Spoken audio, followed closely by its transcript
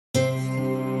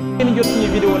ngeen jot suñu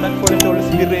vidéo nag foo leen toll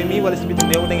si biir réew mi wala si bitim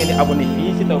réew da ngeen di abonné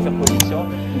fii si TAWFEKH Production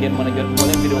ngeen mën a jot moo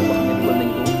leen vidéo boo xam ne dugal nañ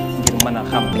ko ngir mën a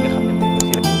xam li nga xam ne moom la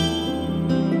rek.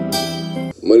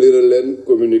 ma liral leen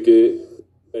communiqué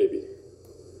tey bi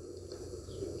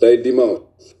tey dimanche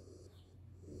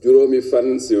juróomi fan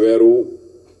si weeru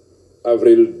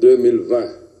avril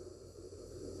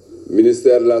 2020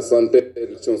 ministère de la santé et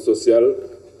de l'action sociale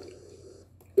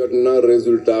jot na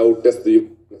résultat wu test yi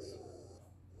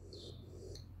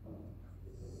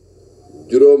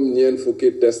juróom ñeent fukki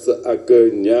test ak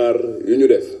ñaar yu ñu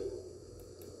def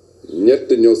ñett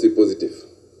ñoo ci positif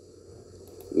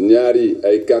ñaar yi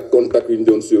ay cas contact yu ñu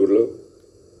doon suivre la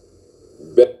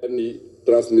benn yi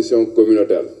transmission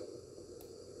communautaire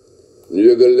ñu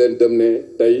yëgal leen tam ne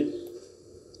tey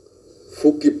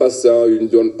fukki patient yu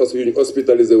ñu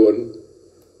hospitalisé woon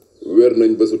wér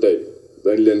nañ bésu tey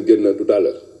dañ leen génn tout à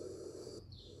l'heure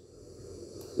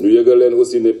ñu yëgal leen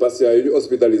aussi ne patients yi ñu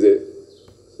hospitalisé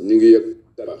ñu ngi yëg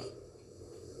tabax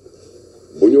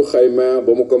bu ñu xaymaa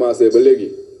ba mu commencé ba léegi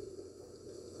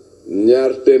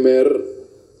ñaar téeméer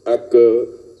ak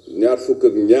ñaar fukk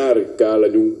ak ñaari cas la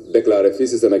ñu déclaré fii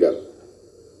ci Sénégal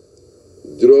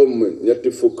juróom ñetti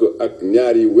fukk ak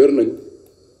ñaar yi wér nañ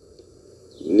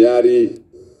ñaar yi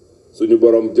suñu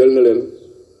borom jël na leen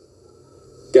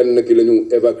kenn ki la ñu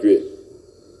évacué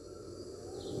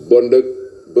bon dëkk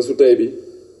bésu tey bi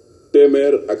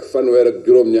téeméer ak fanweer ak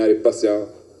juróom-ñaari patient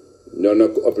ñoo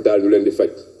nekk hôpital ñu leen di faj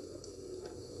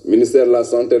ministère de la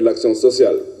santé et de l'action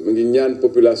sociale mu ngi ñaan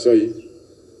population yi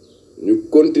ñu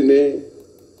continuer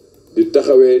di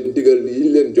taxawee ndigal yi ñu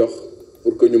leen jox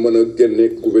pour que ñu mën a génne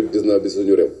Covid-19 bi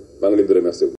suñu réew maa ngi leen di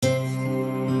remercier.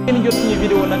 ngeen jot suñu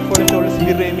vidéo nag foo leen toll si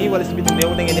biir réew mi wala si bitim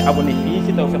réew da ngeen di abonné fii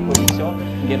si TAWFEKH Production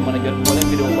ngeen mën a jot moo leen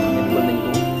vidéo boo xam ne dugal nañ ko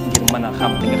ngir mën a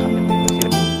xam li nga xam ne